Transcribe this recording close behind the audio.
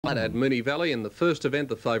At Moonee Valley in the first event,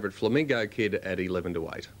 the favourite Flamingo Kid at 11 to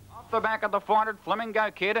 8. The back of the 400 Flamingo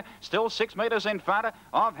Kid, still 6 metres in front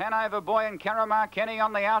of Hanover Boy and Caramar Kenny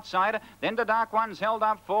on the outside. Then the Dark Ones held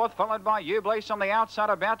up fourth, followed by Ublis on the outside,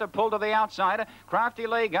 about to pull to the outside. Crafty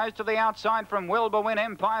Lee goes to the outside from Wilbur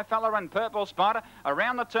Empire Fella and Purple Spot.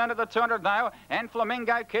 Around the turn of the 200 though, and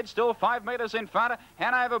Flamingo Kid still 5 metres in front.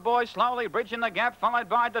 Hanover Boy slowly bridging the gap, followed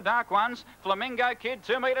by the Dark Ones. Flamingo Kid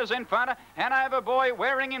 2 metres in front. Hanover Boy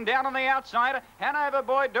wearing him down on the outside. Hanover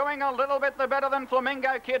Boy doing a little bit the better than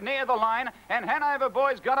Flamingo Kid near the line, and Hanover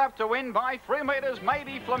Boys got up to win by 3 metres.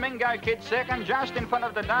 Maybe Flamingo Kid second, just in front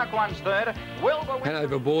of the Dark Ones third.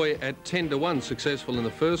 Hanover Boy at 10 to 1, successful in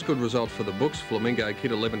the first. Good result for the books. Flamingo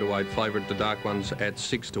Kid 11 to 8, favourite. The Dark Ones at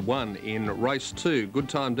 6 to 1 in race 2. Good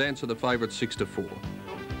Time Dancer, the favourite, 6 to 4.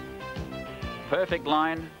 Perfect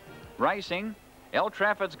line racing. El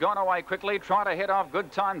Trafford's gone away quickly, trying to head off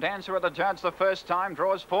Good Time Dancer at the judge the first time,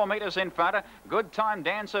 draws 4 metres in front. Good Time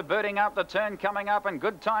Dancer birding up the turn coming up, and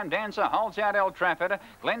Good Time Dancer holds out El Trafford.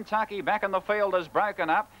 Glen Tucky back in the field has broken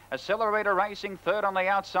up. Accelerator Racing third on the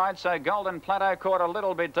outside, so Golden Plateau caught a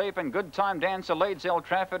little bit deep, and Good Time Dancer leads El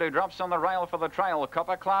Trafford, who drops on the rail for the trail.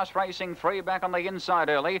 Copper Class Racing 3 back on the inside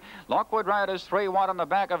early. Lockwood Road is 3 wide on the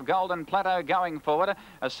back of Golden Plateau going forward.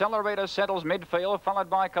 Accelerator settles midfield, followed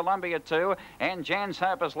by Columbia 2, and Jan's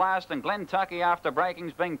Hope is last, and Glen Tucky after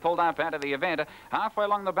breaking's being pulled up out of the event. Halfway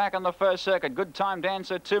along the back on the first circuit, Good Time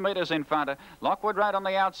Dancer 2 metres in front. Lockwood Road on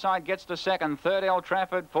the outside gets to second, third El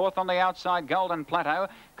Trafford, fourth on the outside Golden Plateau.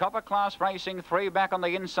 Copper Class Racing 3 back on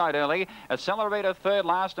the inside early. Accelerator third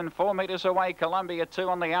last, and 4 metres away Columbia 2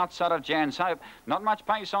 on the outside of Jan's Hope. Not much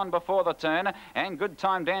pace on before the turn, and Good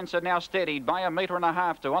Time Dancer now steadied by 1.5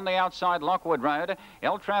 metres to on the outside Lockwood Road.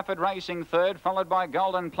 El Trafford Racing third, followed by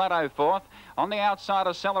Golden Plateau fourth. On the outside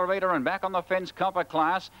Accelerator, and back on the fence Copper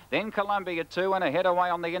Class, then Columbia 2, and ahead away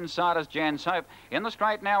on the inside is Jan's Hope. In the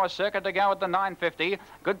straight now, a circuit to go at the 950.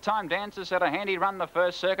 Good Time Dancers had a handy run the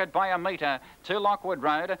first circuit by 1 metre to Lockwood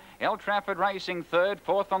Road. El Trafford Racing third,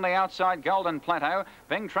 fourth on the outside Golden Plateau,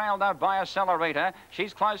 being trailed up by Accelerator.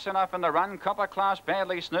 She's close enough in the run. Copper Class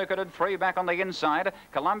badly snookered, 3 back on the inside.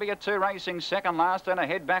 Columbia 2 Racing second last, and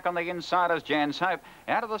ahead back on the inside is Jan's Hope.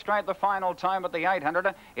 Out of the straight the final time at the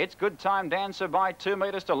 800. It's Good Time Dancer by 2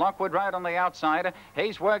 metres to Lockwood Road on the outside.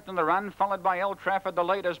 He's worked in the run, followed by El Trafford, the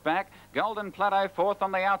leaders back. Golden Plateau fourth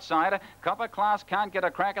on the outside. Copper Class can't get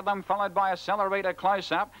a crack at them, followed by Accelerator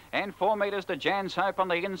close up, and 4 metres to Jan's Hope on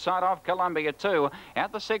the inside of Columbia 2.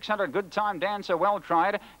 At the 600, Good Time Dancer well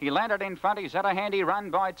tried. He landed in front. He's had a handy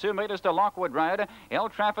run by 2 metres to Lockwood Road. El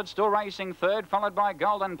Trafford still racing third, followed by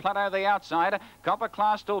Golden Plateau the outside. Copper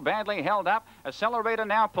Class still badly held up. Accelerator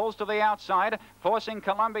now pulls to the outside, forcing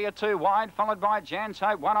Columbia 2 wide, followed by Jan's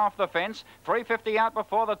Hope, one off the fence. 350 out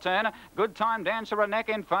before the turn. Good Time Dancer a neck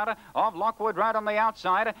in front of Lockwood Road on the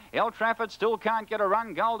outside. El Trafford still can't get a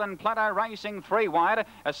run. Golden Plateau Racing 3 wide.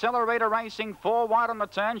 Accelerator Racing 4 wide on the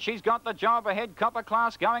turn. She's got the job ahead. Copper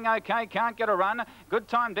Class going okay, can't get a run. Good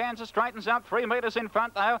Time Dancer straightens up 3 metres in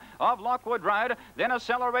front though of Lockwood Road. Then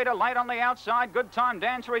Accelerator late on the outside. Good Time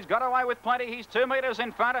Dancer, he's got away with plenty. He's 2 metres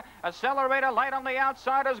in front. Accelerator late on the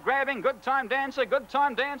outside is grabbing Good Time Dancer. Good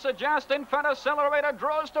Time Dancer just in front. Accelerator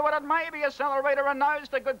draws to it, and maybe Accelerator a nose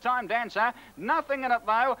to Good Time Dancer. Nothing in it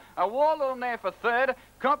though. A wall on there for third.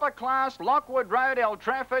 Copper Class, Lockwood Road, El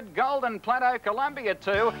Trafford, Golden Plateau, Columbia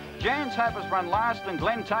 2. Jan's Hope has run last, and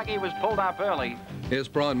Glen Tucky was pulled up early. Yes,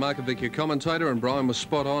 Brian Markovic, your commentator, and Brian was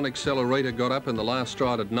spot on. Accelerator got up in the last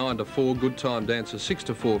stride at 9 to 4. Good Time Dancer 6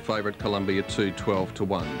 to 4. Favourite Columbia 2 12 to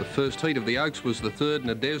 1. The first heat of the Oaks was the third.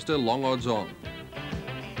 Nadezhda long odds on.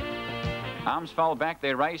 Armsfold back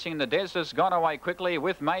there racing. The Nadezhda's gone away quickly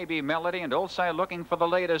with Maybe Melody, and also looking for the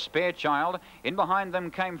leader Spare Child. In behind them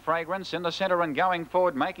came Fragrance. In the centre and going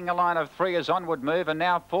forward, making a line of 3 as Onward Move, and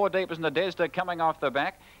now 4 deep as Nadezhda coming off the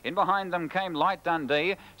back. In behind them came Light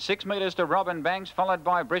Dundee. 6 metres to Robin Banks, followed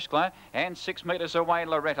by Briskler, and 6 metres away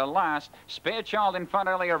Loretta last. Spare Child in front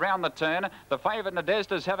early around the turn. The favourite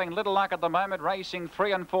Nadezhda's having little luck at the moment, racing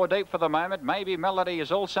 3 and 4 deep for the moment. Maybe Melody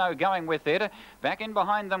is also going with it. Back in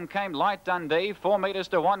behind them came Light Dundee, 4 metres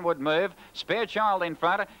to Onward Move. Spare Child in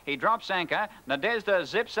front. He drops anchor. Nadezhda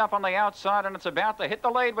zips up on the outside, and it's about to hit the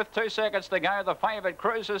lead with 2 seconds to go. The favourite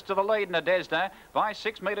cruises to the lead, Nadezhda, by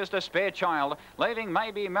 6 metres to Spare Child, leaving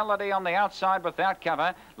Maybe Melody on the outside without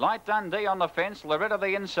cover. Light Dundee on the fence. Loretta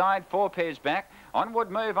the inside, 4 pairs back.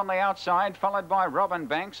 Onward Move on the outside, followed by Robin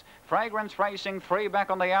Banks. Fragrance Racing 3 back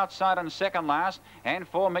on the outside and second last, and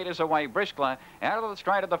 4 metres away Briskler. Out of the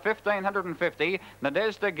straight at the 1550,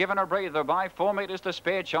 Nadezhda given a breather by 4 metres to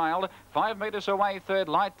Spare Child. 5 metres away third,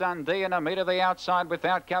 Light Dundee, and a metre the outside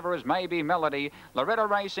without cover is Maybe Melody. Loretta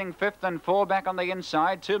Racing 5th and 4 back on the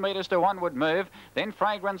inside, 2 metres to Onward Move. Then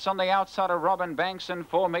Fragrance on the outside of Robin Banks and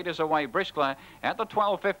 4 metres away Briskler. At the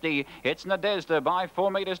 1250, it's Nadezhda by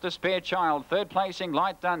 4 metres to Spare Child. Third placing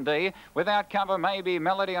Light Dundee. Without cover, Maybe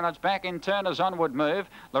Melody on its back in turn as Onward Move.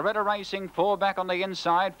 Loretta Racing 4 back on the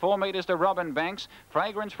inside, 4 metres to Robin Banks.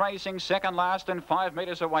 Fragrance Racing second last and 5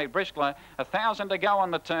 metres away Briskler. 1,000 to go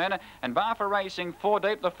on the turn, and Barfa Racing 4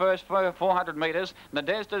 deep the first 400 metres.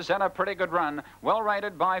 Nadezhda's had a pretty good run, well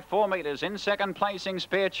rated by 4 metres. In second placing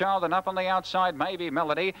Spare Child, and up on the outside Maybe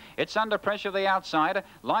Melody. It's under pressure the outside.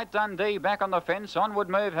 Light Dundee back on the fence. Onward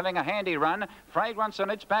Move having a handy run. Fragrance on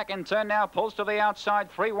its back in turn now pulls to the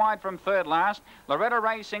outside, 3 wide from third last. Loretta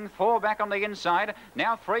Racing 4 back on the inside,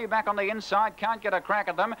 now 3 back on the inside, can't get a crack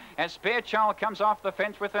at them as Spare Child comes off the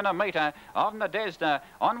fence within a metre of Nadezhda.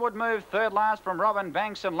 Onward Move third last from Robin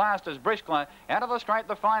Banks, and last is Briskler. Out of the straight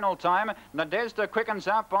the final time. Nadezhda quickens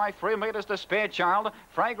up by 3 metres to Spare Child.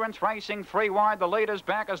 Fragrance Racing 3 wide, the leader's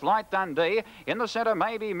back as Light Dundee. In the centre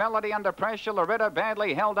Maybe Melody under pressure. Loretta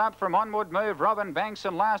badly held up from Onward Move, Robin Banks,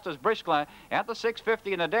 and last is Briskler. At the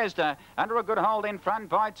 650 Nadezhda under a good hold in front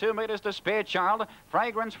by 2 metres to Spare Child.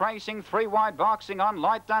 Fragrance Racing 3 wide, boxing on.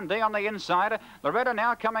 Light Dundee on the inside. Loretta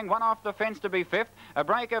now coming one off the fence to be 5th. A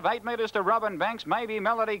break of 8 metres to Robin Banks. Maybe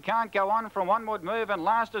Melody can't go on from Onward Move, and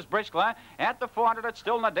last is Briskler. At the 400 it's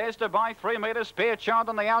still Nadezhda by 3 metres. Spare Child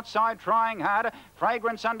on the outside trying hard.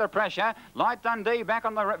 Fragrance under pressure. Light Dundee back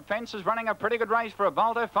on the fence is running a pretty good race for a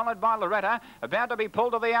bolter, followed by Loretta. About to be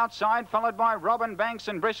pulled to the outside, followed by Robin Banks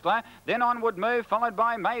and Briskler. Then Onward Move, followed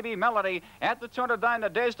by Maybe Melody. At the 200 though,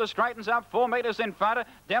 Nadezhda straightens up 4 metres in front.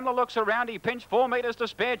 Demler looks around, he pinched 4 metres to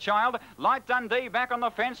Spare Child. Light Dundee back on the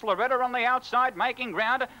fence, Loretta on the outside making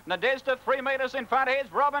ground. Nadezhda 3 metres in front.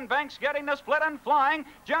 Here's Robin Banks getting the split and flying.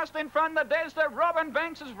 Just in front, Nadezhda. Robin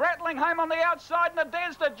Banks is rattling home on the outside.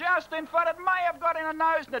 Nadezhda just in front. It may have got in a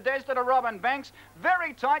nose, Nadezhda to Robin Banks.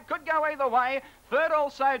 Very tight, could go either way. Third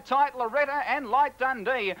also tight, Loretta and Light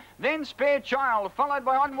Dundee. Then Spare Child, followed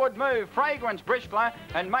by Onward Move, Fragrance, Briskler,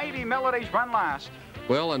 and Maybe Melody's run last.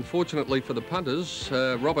 Well, unfortunately for the punters,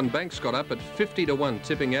 Robin Banks got up at 50 to 1,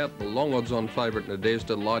 tipping out the long odds-on favourite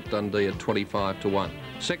Nadezhda. Light Dundee at 25 to 1.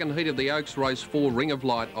 Second heat of the Oaks, race 4, Ring of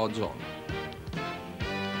Light, odds on.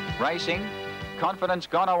 Racing. Confidence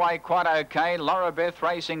gone away quite okay. Laura Beth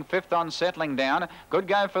Racing 5th on settling down. Good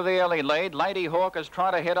go for the early lead. Lady Hawk has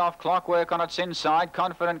tried to head off Clockwork on its inside.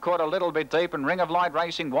 Confident caught a little bit deep, and Ring of Light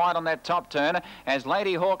Racing wide on that top turn as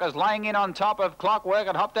Lady Hawk is laying in on top of Clockwork.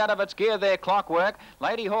 It hopped out of its gear there, Clockwork.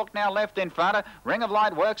 Lady Hawk now left in front. Ring of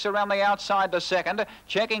Light works around the outside to second.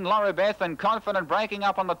 Checking Laura Beth, and Confident breaking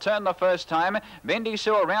up on the turn the first time. Bendy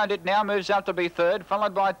Sue around it now moves up to be third,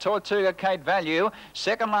 followed by Tortuga Kate Value.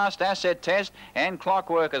 Second last Asset Test, and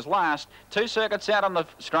Clockwork is last. 2 circuits out on the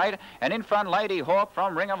straight, and in front Lady Hawk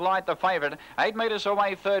from Ring of Light the favourite. 8 metres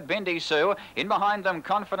away third Bendy Sue. In behind them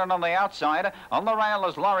Confident on the outside. On the rail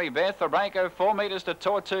is Laurie Beth. The break of 4 metres to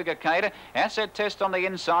Tortuga Kate. Asset Test on the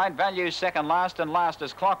inside. Value second last, and last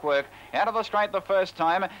is Clockwork. Out of the straight the first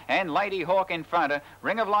time, and Lady Hawk in front.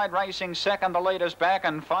 Ring of Light Racing second, the leaders back,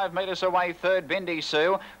 and 5 metres away third Bendy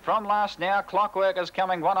Sue. From last now Clockwork is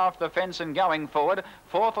coming one off the fence and going forward.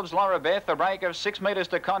 Fourth is Laura Beth. The break of 6 metres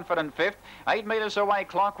to Confident 5th. 8 metres away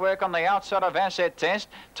Clockwork on the outside of Asset Test.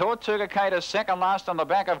 Tortuga Kate is second last on the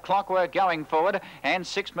back of Clockwork going forward, and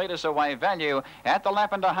 6 metres away Value. At the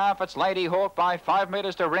lap and a half it's Lady Hawk by 5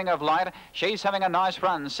 metres to Ring of Light. She's having a nice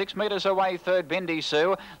run. 6 metres away third Bendy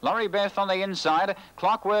Sue. Laurie Beth on the inside.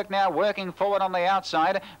 Clockwork now working forward on the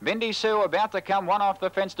outside. Bendy Sue about to come one off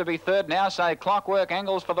the fence to be third now, so Clockwork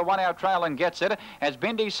angles for the 1 hour trail and gets it. As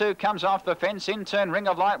Bendy Sue comes off the fence, in turn Ring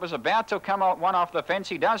of Light was about to come one off the fence.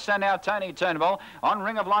 He does so now, Tony Turnbull. On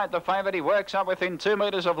Ring of Light, the favourite, he works up within 2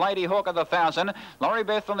 metres of Lady Hawk of the 1,000. Laurie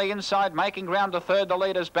Beth on the inside, making ground to third. The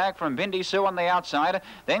leaders back from Bendy Sue on the outside.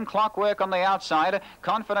 Then Clockwork on the outside.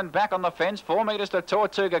 Confident back on the fence, 4 metres to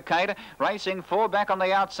Tortuga Kate. Racing 4 back on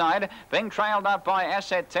the outside. Being trailed up by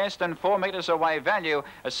Asset Test, and 4 metres away Value.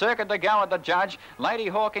 A circuit to go at the judge. Lady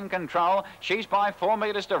Hawk in control. She's by 4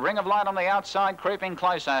 metres to Ring of Light on the outside, creeping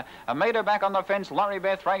closer. A metre back on the fence, Laurie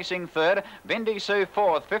Beth Racing third. Bindi Sue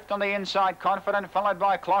fourth. Fifth on the inside, Confident, followed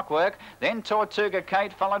by Clockwork. Then Tortuga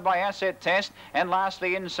Kate, followed by Asset Test. And last,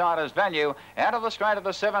 the Insider's Value. Out of the straight of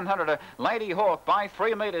the 700, Lady Hawk by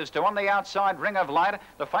 3 metres to on the outside, Ring of Light.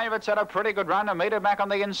 The favourites had a pretty good run. A metre back on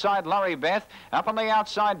the inside, Laurie Beth. Up on the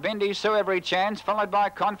outside, Bindi Sue every chance, followed by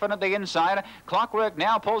Confident the inside. Clockwork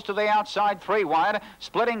now pulls to the outside, 3 wide.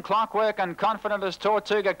 Splitting Clockwork and Confident as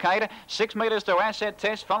Tortuga Kate. 6 metres to Asset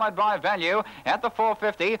Test, followed by Value. At the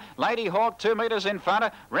 450, Lady Hawk 2 metres in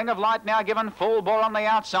front. Ring of Light now given full bore on the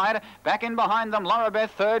outside. Back in behind them, Laura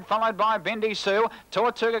Beth third, followed by Bindi Sue.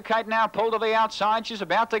 Tortuga Kate now pulled to the outside. She's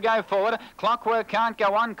about to go forward. Clockwork can't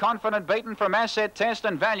go on. Confident beaten from Asset Test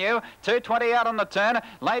and Value. 220 out on the turn.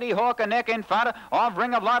 Lady Hawk a neck in front of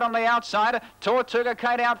Ring of Light on the outside. Tortuga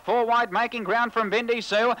Kate out 4 wide, making ground from Bindi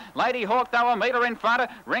Sue. Lady Hawk though a metre in front.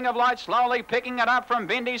 Ring of Light slowly picking it up from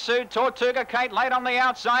Bindi Sue. Tortuga Kate late on the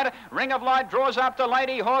outside. Ring of Light draws up to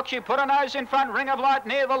Lady Hawk. She put her nose in front. Ring of Light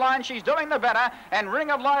near the line. She's doing the better. And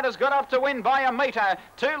Ring of Light has got up to win by a metre.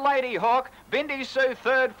 To Lady Hawk. Bindi Sue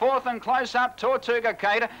third, fourth and close up Tortuga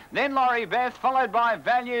Kate. Then Laurie Beth, followed by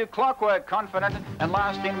Value, Clockwork, Confident. And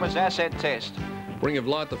last in was Asset Test. Ring of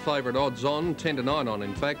Light, the favourite, odds on, 10 to 9 on.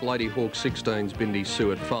 In fact, Lady Hawk 16s, Bindi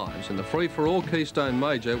Sue at 5s. And the free for all Keystone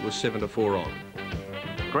Major was 7 to 4 on.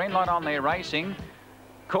 Green light on there racing.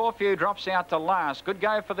 Corfu drops out to last. Good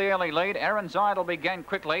go for the early lead. Aaron's Idol began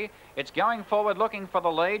quickly. It's going forward looking for the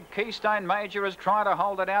lead. Keystone Major is trying to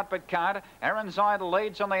hold it out but can't. Aaron's Idol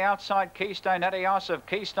leads on the outside. Keystone Adios of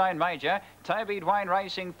Keystone Major. Toby Dwayne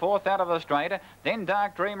racing fourth out of the straight. Then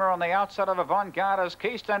Dark Dreamer on the outside of Avant-Garde as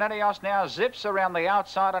Keystone Adios now zips around the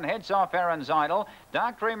outside and heads off Aaron's Idol.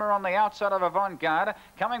 Dark Dreamer on the outside of Avant-Garde.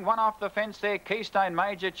 Coming one off the fence there, Keystone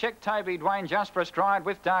Major. Check Toby Dwayne just for a stride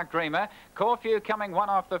with Dark Dreamer. Corfu coming one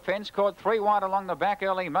off the fence, caught 3 wide along the back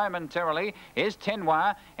early momentarily, is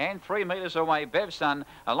Tenwa, and 3 metres away Bevsun.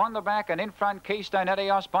 Along the back and in front, Keystone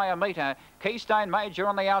Adios by a metre. Keystone Major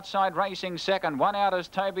on the outside racing second. 1 out is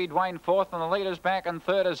Toby Dwayne fourth, and the leader's back, and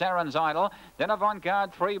third is Aaron's Idol. Then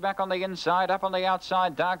Avant-Garde 3 back on the inside. Up on the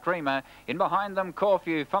outside, Dark Dreamer. In behind them,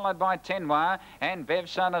 Corfu, followed by Tenwa, and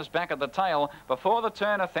Bevsun is back at the tail. Before the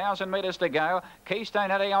turn, 1,000 metres to go.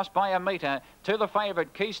 Keystone Adios by a metre. To the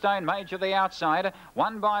favourite, Keystone Major the outside.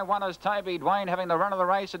 1 by 1 is Toby Dwayne having the run of the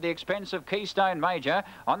race at the expense of Keystone Major.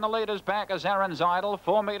 On the leader's back is Aaron's Idol.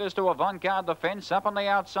 4 metres to Avant-Garde the fence. Up on the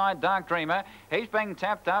outside, Dark Dreamer. He's being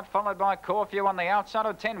tapped up, followed by Corfu on the outside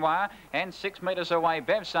of Tenwa, and 6 metres away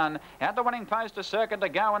Bevsun. At the winning post, a circuit to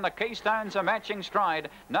go, and the Keystones are matching stride.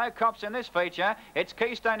 No cops in this feature. It's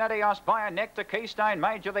Keystone Adios by a neck to Keystone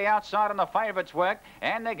Major the outside, and the favourites work,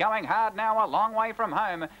 and they're going hard now, a long way from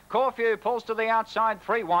home. Corfu pulls to the outside,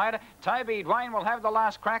 3 wide. Toby Dwayne will have the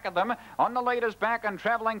last crack at them. On the leader's back and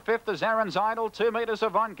travelling fifth is Aaron's Idol, 2 metres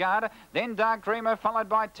Avant-Garde. Then Dark Dreamer, followed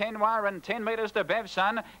by Tenwa, and 10 metres to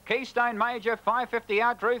Bevsun. Keystone Major, 550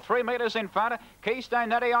 out, drew 3 metres in front.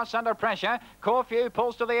 Keystone Adios under pressure. Corfu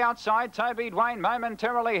pulls to the outside. Toby Dwayne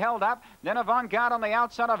momentarily held up. Then Avant-Garde on the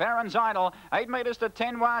outside of Aaron's Idol. 8 metres to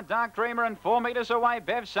Tenwa, Dark Dreamer, and 4 metres away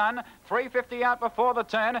Bevsun. 350 out before the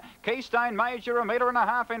turn. Keystone Major, 1.5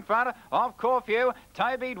 metres in front of Corfu.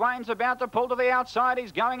 Toby Dwayne's about to pull to the outside.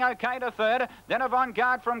 He's going okay to third. Then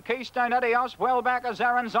Avant-Garde from Keystone Adios. Well back as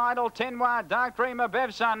Aaron's Idol, Tenwa, Dark Dreamer,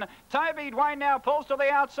 Bevsun. Toby Dwayne now pulls to the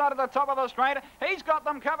outside at the top of the straight. He's got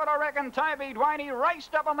them covered, I reckon. Toby Dwayne, he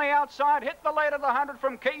raced up on the outside, hit the lead of the 100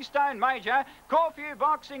 from Keystone Major. Corfu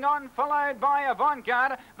boxing on, followed by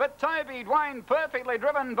Avant-Garde. But Toby Dwayne, perfectly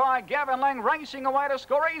driven by Gavin Lang, racing away to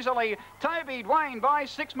score easily. Toby Dwayne by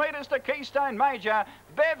 6 metres to Keystone Major.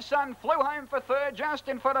 Bevsun flew home for third, just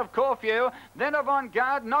in front of Corfu. Then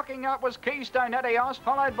Avant-Garde knocking up was Keystone Adios,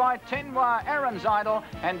 followed by Tenwa, Aaron's Idol,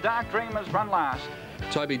 and Dark Dreamers run last.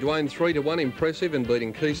 Toby Dwayne 3 to 1, impressive in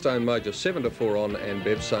beating Keystone Major 7 to 4 on, and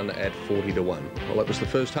Bevsun at 40 to 1. Well, that was the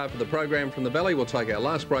first half of the program from the Valley. We'll take our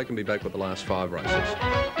last break and be back with the last 5 races.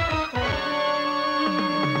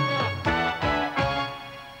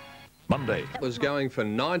 Monday Was going for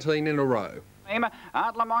 19 in a row.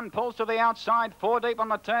 Art Lamont pulls to the outside, 4 deep on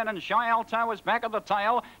the turn, and Shy Alto is back at the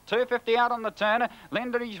tail. 250 out on the turn.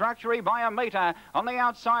 Lindy's Luxury by a metre. On the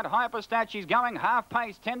outside, Hyperstat, she's going half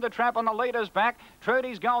pace. Tender Trap on the leader's back.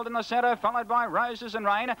 Trudy's Gold in the centre, followed by Roses and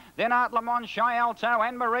Rain. Then Art Lamont, Shy Alto,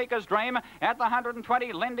 and Marika's Dream. At the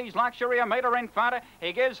 120, Lindy's Luxury, a metre in front.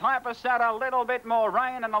 He gives Hyperstat a little bit more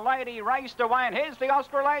rain, and the lady raced away. And here's the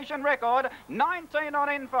Australasian record. 19 on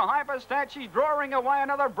in for Hyperstat. She's drawing away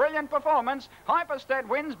another brilliant performance. Hyperstead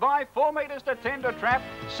wins by 4 metres to Tender Trap.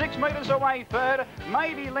 6 metres away third.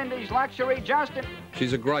 Maybe Lindy's Luxury just in...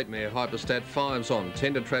 She's a great mare, Hyperstat. 5's on.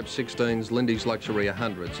 Tender Trap 16s, Lindy's Luxury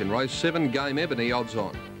 100s. In race 7, Game Ebony, odds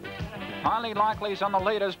on. Highly likely's on the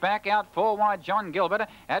leaders back out 4 wide John Gilbert.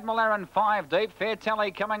 Admiral Aaron 5 deep. Fair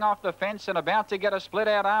Tally coming off the fence and about to get a split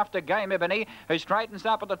out after Game Ebony, who straightens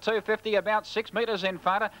up at the 250 about 6 metres in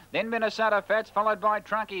front. Then Minnesota Fats followed by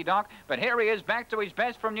Trunky Doc. But here he is back to his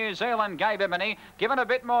best from New Zealand, Game Ebony. Given a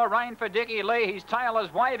bit more rain for Dickie Lee. His tail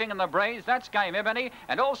is waving in the breeze. That's Game Ebony.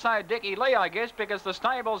 And also Dickie Lee, I guess, because the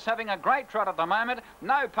stable's having a great trot at the moment.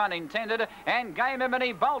 No pun intended. And Game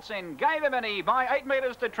Ebony bolts in. Game Ebony by 8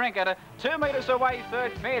 metres to Trinket. 2 metres away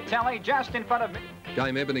third, Fair Tally just in front of me.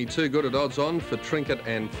 Game Ebony too good at odds on for Trinket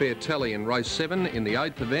and Fair Tally in race 7. In the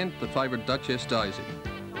 8th event, the favourite Duchess Daisy.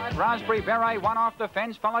 Raspberry Beret one off the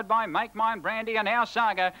fence, followed by Make Mine Brandy and Our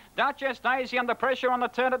Saga. Duchess Daisy under pressure on the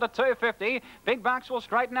turn at the 250. Big Bucks will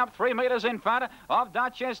straighten up 3 metres in front of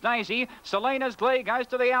Duchess Daisy. Selena's Glee goes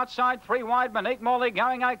to the outside, 3 wide. Monique Morley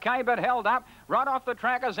going okay but held up. Right off the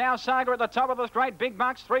track is Our Saga at the top of the straight. Big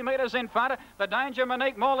Bucks 3 metres in front. The danger,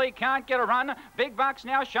 Monique Morley can't get a run. Big Bucks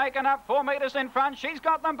now shaken up 4 metres in front. She's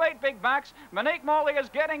got them beat, Big Bucks. Monique Morley is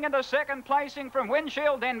getting into second placing from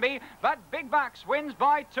Windshield Denby, but Big Bucks wins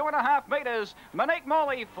by 2.5 metres. Monique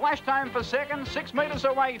Morley flashed home for second, 6 metres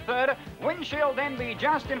away third. Windshield Denby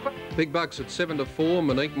just in front. Big Bucks at 7 to 4,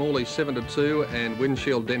 Monique Morley 7 to 2, and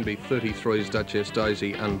Windshield Denby 33's Duchess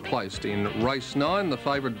Daisy unplaced. In race 9, the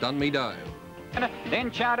favourite Dunme Dale.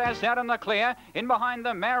 Then Chardas out in the clear. In behind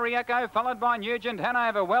them, Marieco, followed by Nugent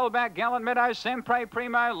Hanover. Well back, Gallant Meadows, Sempre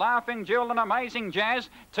Primo, Laughing Jewel and Amazing Jazz.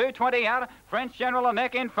 220 out. French General a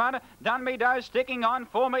neck in front. Dunme Doe sticking on.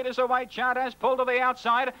 4 metres away. Chardas pulled to the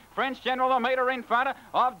outside. French General a metre in front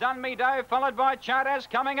of Dunme Doe, followed by Chardas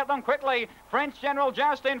coming at them quickly. French General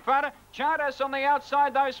just in front. Chardas on the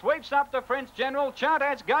outside, though, sweeps up to French General.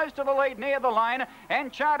 Chardas goes to the lead near the line,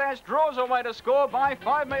 and Chardas draws away to score by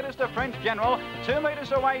 5 metres to French General. 2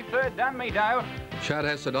 metres away third, Dunme Doe.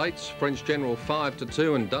 Chardas at 8, French General 5 to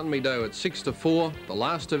 2, and Dunme Doe at 6 to 4. The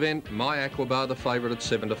last event, My Aquabar, the favourite at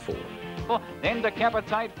 7 to 4. Then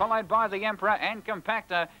Decapitate, followed by the Emperor and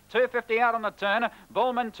Compactor. 250 out on the turn.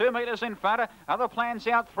 Bullman 2 metres in front. Other plans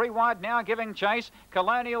out 3 wide now giving chase.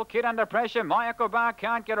 Colonial Kid under pressure. Mayakobar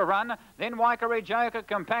can't get a run. Then Waikari Joker,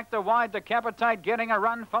 Compactor wide. Decapitate getting a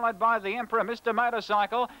run, followed by the Emperor, Mr.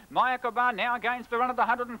 Motorcycle. Mayakobar now gains the run at the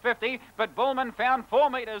 150, but Bullman found 4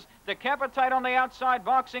 metres. Decapitate on the outside,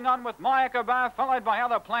 boxing on with Mayakobar, followed by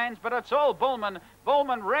other plans, but it's all Bullman.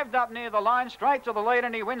 Bullman revved up near the line, straight to the lead,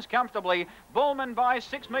 and he wins comfortably. Bullman by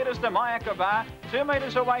 6 metres to Mayakobar, 2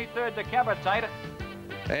 metres away third, Decapitate.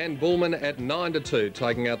 And Bullman at 9 to 2,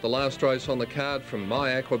 taking out the last race on the card from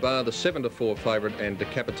My Aquabar, the 7 to 4 favourite, and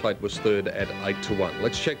Decapitate was third at 8 to 1.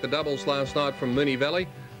 Let's check the doubles last night from Moonee Valley.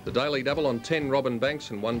 The daily double on 10 Robin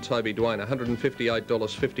Banks and 1 Toby Dwayne,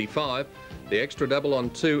 $158.55. The extra double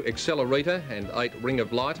on 2 Accelerita and 8 Ring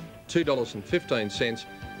of Light, $2.15.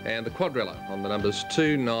 And the quadrilla on the numbers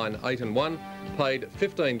 2, 9, 8 and 1 paid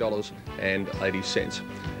 $15.80.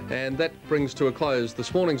 And that brings to a close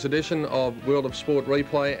this morning's edition of World of Sport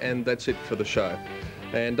Replay, and that's it for the show.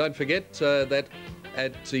 And don't forget that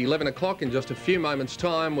at 11 o'clock in just a few moments'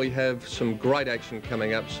 time, we have some great action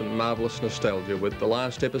coming up, some marvellous nostalgia with the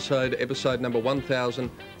last episode, episode number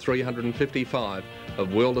 1355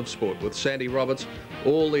 of World of Sport with Sandy Roberts.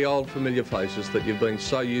 All the old familiar faces that you've been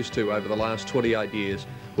so used to over the last 28 years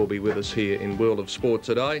will be with us here in World of Sport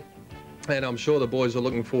today. And I'm sure the boys are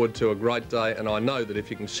looking forward to a great day, and I know that if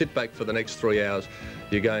you can sit back for the next 3 hours,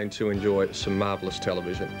 you're going to enjoy some marvellous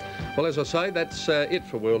television. Well, as I say, that's it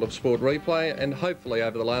for World of Sport Replay, and hopefully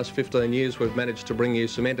over the last 15 years we've managed to bring you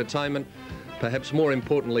some entertainment. Perhaps more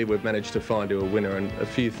importantly, we've managed to find you a winner, and a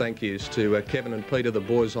few thank yous to Kevin and Peter, the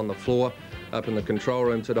boys on the floor up in the control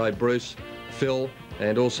room today, Bruce, Phil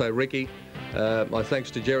and also Ricky. My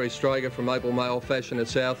thanks to Jerry Strager from Maple Mail Fashion at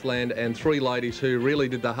Southland, and 3 ladies who really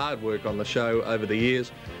did the hard work on the show over the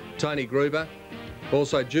years, Tony Gruber,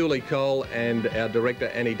 also Julie Cole and our director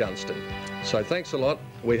Annie Dunstan. So thanks a lot.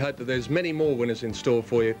 We hope that there's many more winners in store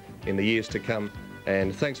for you in the years to come,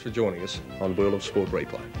 and thanks for joining us on World of Sport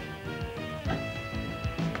Replay.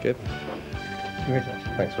 Kev?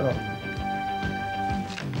 Thanks, mate.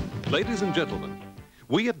 Ladies and gentlemen,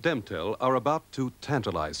 we at Demtel are about to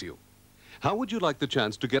tantalize you. How would you like the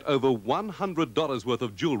chance to get over $100 worth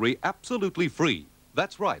of jewelry absolutely free?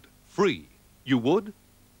 That's right, free. You would?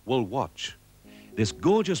 Well, watch. This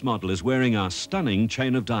gorgeous model is wearing our stunning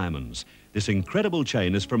chain of diamonds. This incredible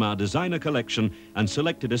chain is from our designer collection and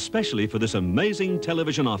selected especially for this amazing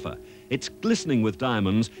television offer. It's glistening with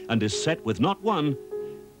diamonds and is set with not one,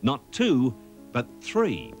 not two, but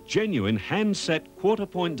 3 genuine hand-set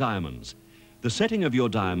quarter-point diamonds. The setting of your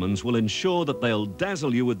diamonds will ensure that they'll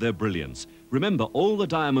dazzle you with their brilliance. Remember, all the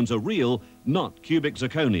diamonds are real, not cubic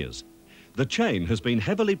zirconias. The chain has been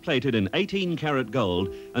heavily plated in 18-carat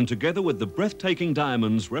gold and together with the breathtaking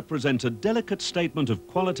diamonds represents a delicate statement of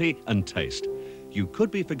quality and taste. You could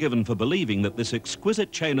be forgiven for believing that this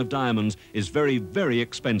exquisite chain of diamonds is very, very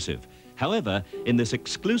expensive. However, in this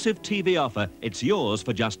exclusive TV offer, it's yours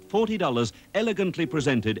for just $40, elegantly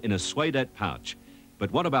presented in a suedette pouch.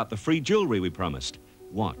 But what about the free jewellery we promised?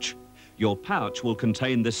 Watch. Your pouch will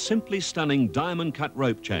contain this simply stunning diamond-cut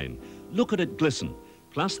rope chain. Look at it glisten.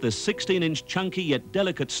 Plus this 16-inch chunky yet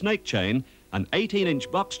delicate snake chain, an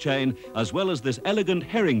 18-inch box chain, as well as this elegant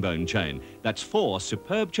herringbone chain. That's 4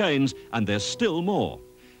 superb chains, and there's still more.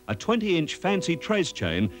 A 20-inch fancy trace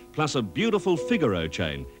chain, plus a beautiful Figaro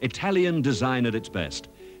chain, Italian design at its best.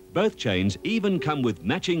 Both chains even come with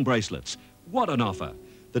matching bracelets. What an offer!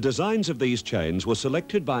 The designs of these chains were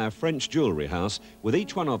selected by a French jewellery house, with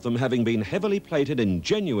each one of them having been heavily plated in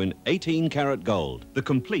genuine 18-carat gold. The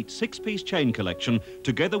complete 6-piece chain collection,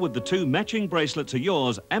 together with the 2 matching bracelets, are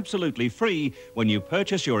yours absolutely free when you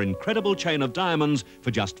purchase your incredible chain of diamonds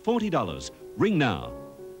for just $40. Ring now.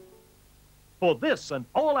 For this and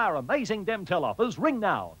all our amazing Demtel offers, ring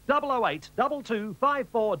now 008 22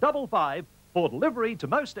 5455 for delivery to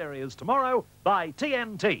most areas tomorrow by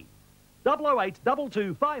TNT. 008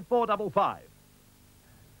 22 5455.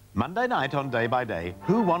 Monday night on Day by Day,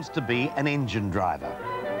 who wants to be an engine driver?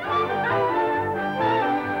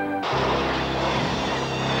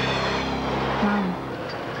 Mum,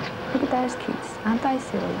 look at those kids. Aren't they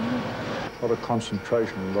silly? A lot of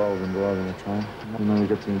concentration involved in driving a train. You know, you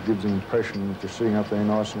get the, gives the impression that you're sitting up there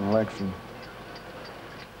nice and relaxed, and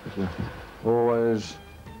you're always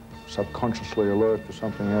subconsciously alert for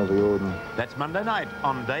something out of the ordinary. That's Monday night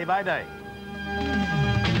on Day by Day.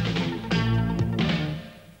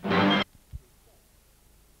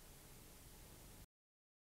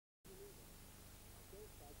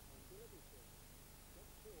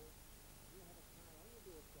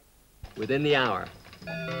 Within the hour.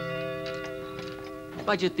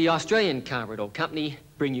 Budget the Australian car rental company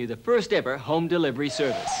bring you the first ever home delivery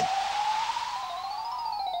service.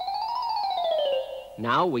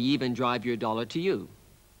 Now we even drive your dollar to you.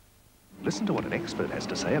 Listen to what an expert has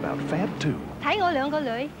to say about Fab 2. 睇我兩個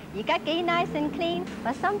女，而家幾 nice and clean，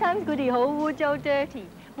 but sometimes 佢哋好污糟 dirty。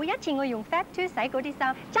每一次我用 Fab 2洗嗰啲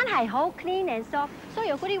衫，真係好 clean and soft， 所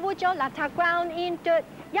有嗰啲污糟邋遢 ground in dirt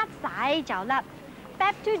一洗就甩。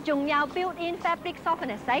Fab 2仲有 built-in fabric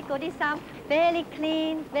softener 洗嗰啲衫 very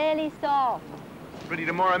clean, very soft。 Ready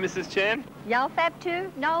tomorrow, Mrs. Chan? 有 Fab 2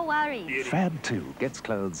 no worries。 Fab 2 gets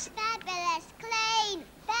clothes. Fabulous clean,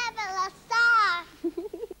 fabulous soft。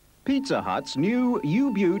 Pizza Hut's new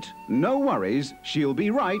U-Butte, no worries, she'll be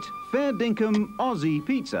right, fair dinkum Aussie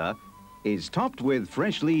pizza is topped with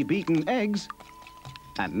freshly beaten eggs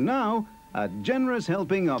and now a generous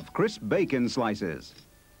helping of crisp bacon slices.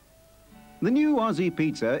 The new Aussie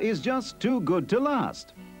pizza is just too good to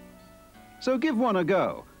last. So give one a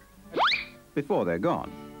go before they're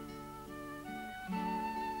gone.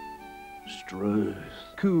 Struth.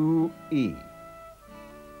 Coo-ee.